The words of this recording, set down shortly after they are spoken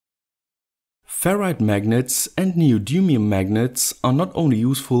Ferrite magnets and neodymium magnets are not only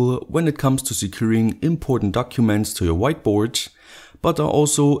useful when it comes to securing important documents to your whiteboard, but are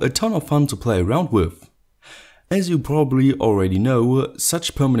also a ton of fun to play around with. As you probably already know,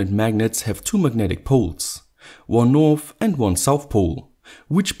 such permanent magnets have two magnetic poles, one north and one south pole,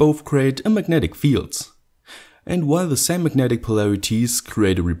 which both create a magnetic field. And while the same magnetic polarities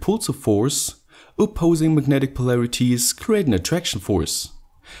create a repulsive force, opposing magnetic polarities create an attraction force.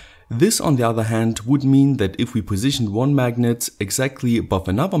 This, on the other hand, would mean that if we positioned one magnet exactly above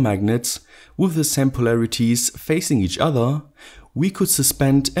another magnet with the same polarities facing each other, we could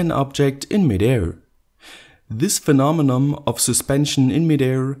suspend an object in midair. This phenomenon of suspension in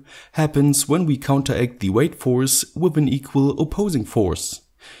midair happens when we counteract the weight force with an equal opposing force,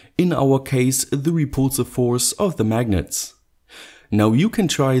 in our case the repulsive force of the magnets. Now you can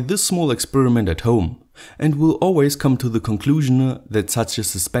try this small experiment at home, and will always come to the conclusion that such a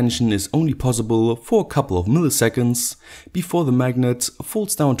suspension is only possible for a couple of milliseconds before the magnet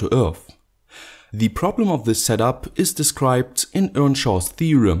falls down to Earth. The problem of this setup is described in Earnshaw's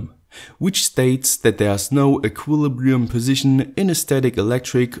theorem, which states that there is no equilibrium position in a static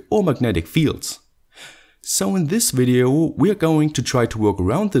electric or magnetic field. So in this video we are going to try to work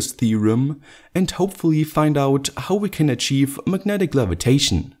around this theorem and hopefully find out how we can achieve magnetic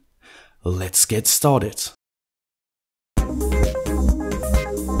levitation. Let's get started.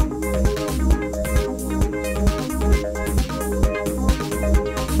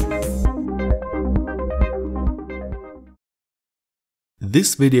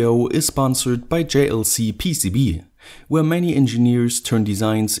 This video is sponsored by JLC PCB, where many engineers turn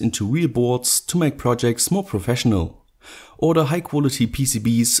designs into real boards to make projects more professional. Order high quality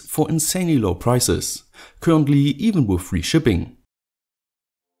PCBs for insanely low prices, currently even with free shipping.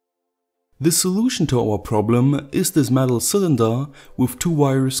 The solution to our problem is this metal cylinder with two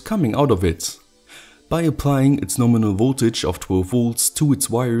wires coming out of it. By applying its nominal voltage of 12 volts to its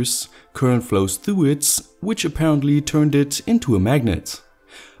wires, current flows through it, which apparently turned it into a magnet.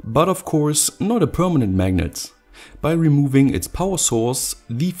 But of course not a permanent magnet. By removing its power source,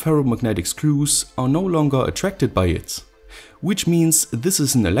 the ferromagnetic screws are no longer attracted by it, which means this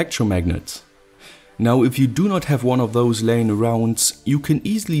is an electromagnet. Now if you do not have one of those laying around, you can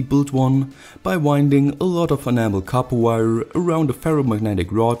easily build one by winding a lot of enamel copper wire around a ferromagnetic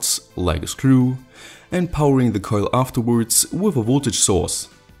rod, like a screw, and powering the coil afterwards with a voltage source.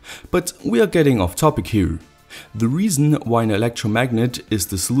 But we are getting off topic here. The reason why an electromagnet is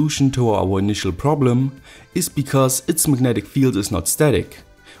the solution to our initial problem is because its magnetic field is not static.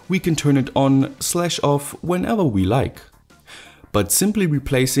 We can turn it on/off whenever we like. But simply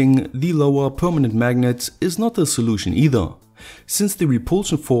replacing the lower permanent magnet is not the solution either, since the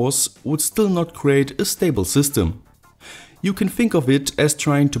repulsion force would still not create a stable system. You can think of it as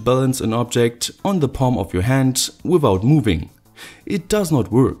trying to balance an object on the palm of your hand without moving. It does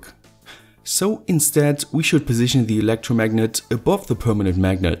not work. So instead we should position the electromagnet above the permanent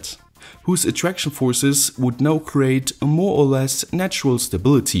magnet, whose attraction forces would now create a more or less natural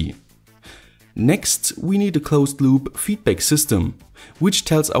stability. Next, we need a closed loop feedback system, which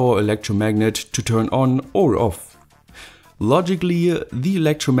tells our electromagnet to turn on or off. Logically, the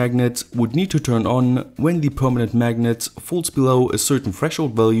electromagnet would need to turn on when the permanent magnet falls below a certain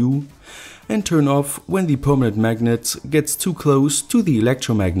threshold value, and turn off when the permanent magnet gets too close to the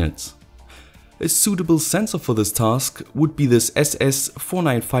electromagnet. A suitable sensor for this task would be this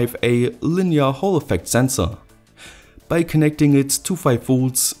SS495A linear Hall effect sensor. By connecting it to 5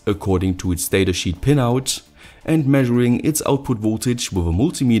 volts according to its datasheet pinout and measuring its output voltage with a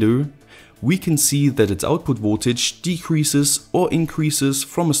multimeter, we can see that its output voltage decreases or increases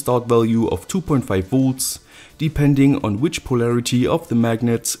from a start value of 2.5 volts depending on which polarity of the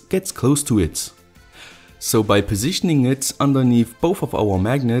magnet gets close to it. So by positioning it underneath both of our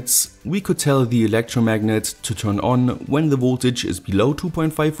magnets, we could tell the electromagnet to turn on when the voltage is below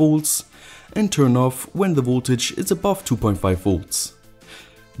 2.5 volts and turn off when the voltage is above 2.5 volts.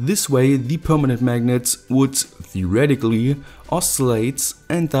 This way the permanent magnet would theoretically oscillate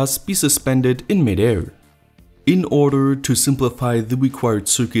and thus be suspended in midair. In order to simplify the required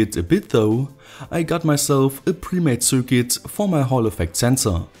circuit a bit though, I got myself a pre-made circuit for my Hall effect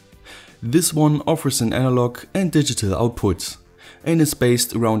sensor. This one offers an analog and digital output and is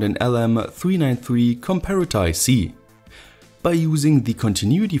based around an LM393 comparator IC. By using the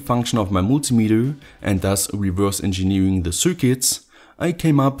continuity function of my multimeter and thus reverse engineering the circuits, I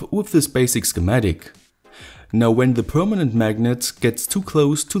came up with this basic schematic. Now when the permanent magnet gets too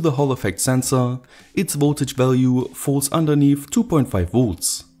close to the Hall effect sensor, its voltage value falls underneath 2.5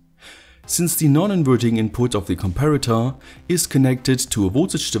 volts. Since the non-inverting input of the comparator is connected to a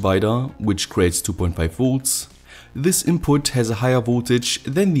voltage divider which creates 2.5 volts, this input has a higher voltage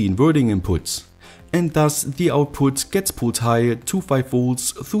than the inverting input, and thus the output gets pulled high to 5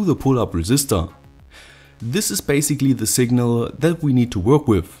 volts through the pull-up resistor. This is basically the signal that we need to work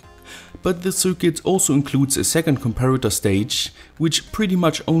with, but the circuit also includes a second comparator stage which pretty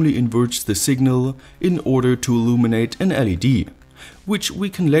much only inverts the signal in order to illuminate an LED, which we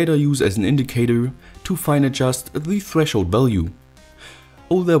can later use as an indicator to fine adjust the threshold value.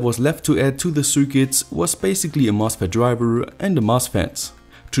 All there was left to add to the circuit was basically a MOSFET driver and a MOSFET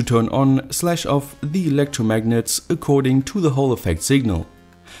to turn on/off the electromagnets according to the Hall effect signal.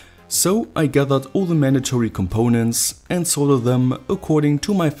 So I gathered all the mandatory components and soldered them according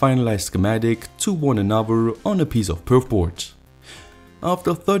to my finalized schematic to one another on a piece of perf board.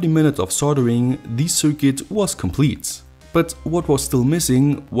 After 30 minutes of soldering, the circuit was complete, but what was still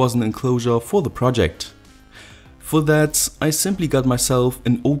missing was an enclosure for the project. For that, I simply got myself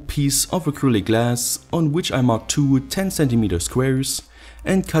an old piece of acrylic glass on which I marked two 10 cm squares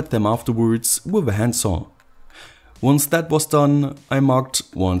and cut them afterwards with a handsaw. Once that was done, I marked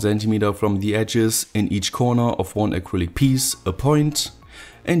 1 cm from the edges in each corner of one acrylic piece a point,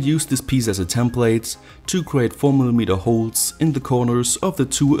 and used this piece as a template to create 4mm holes in the corners of the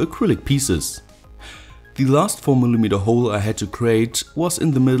two acrylic pieces. The last 4mm hole I had to create was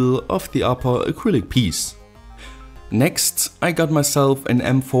in the middle of the upper acrylic piece. Next, I got myself an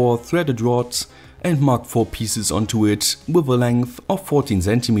M4 threaded rod and marked 4 pieces onto it with a length of 14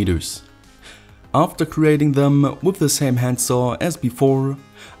 cm. After creating them with the same handsaw as before,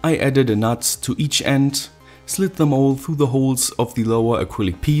 I added a nut to each end, slid them all through the holes of the lower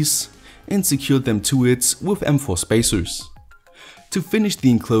acrylic piece and secured them to it with M4 spacers. To finish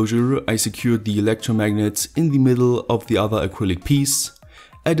the enclosure, I secured the electromagnet in the middle of the other acrylic piece,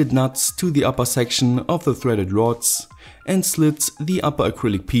 added nuts to the upper section of the threaded rods and slid the upper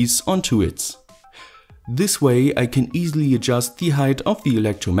acrylic piece onto it. This way I can easily adjust the height of the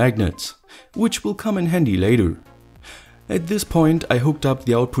electromagnet, which will come in handy later. At this point I hooked up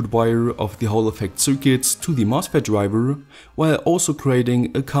the output wire of the Hall effect circuit to the MOSFET driver while also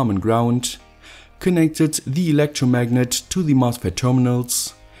creating a common ground, connected the electromagnet to the MOSFET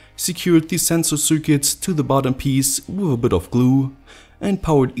terminals, secured the sensor circuit to the bottom piece with a bit of glue, and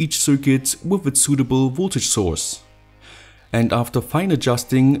powered each circuit with its suitable voltage source. And after fine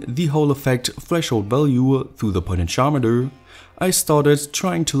adjusting the Hall effect threshold value through the potentiometer, I started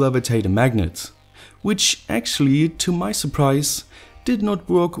trying to levitate a magnet, which actually, to my surprise, did not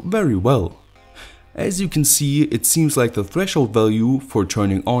work very well. As you can see, it seems like the threshold value for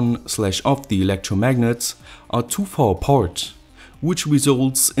turning on/off the electromagnet are too far apart, which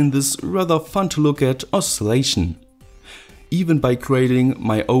results in this rather fun to look at oscillation. Even by creating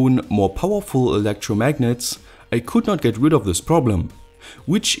my own more powerful electromagnets, I could not get rid of this problem,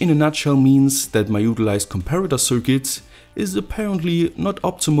 which in a nutshell means that my utilized comparator circuit is apparently not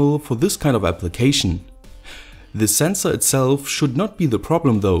optimal for this kind of application. The sensor itself should not be the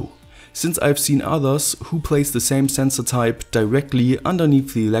problem though, since I've seen others who placed the same sensor type directly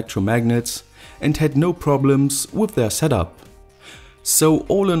underneath the electromagnet and had no problems with their setup. So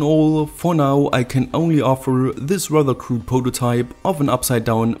all in all, for now I can only offer this rather crude prototype of an upside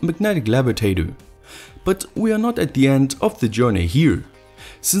down magnetic levitator. But we are not at the end of the journey here,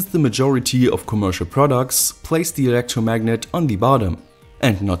 since the majority of commercial products place the electromagnet on the bottom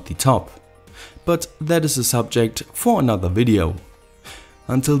and not the top. But that is a subject for another video.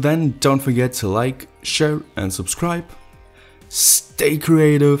 Until then, don't forget to like, share and subscribe. Stay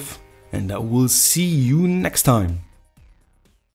creative, and I will see you next time.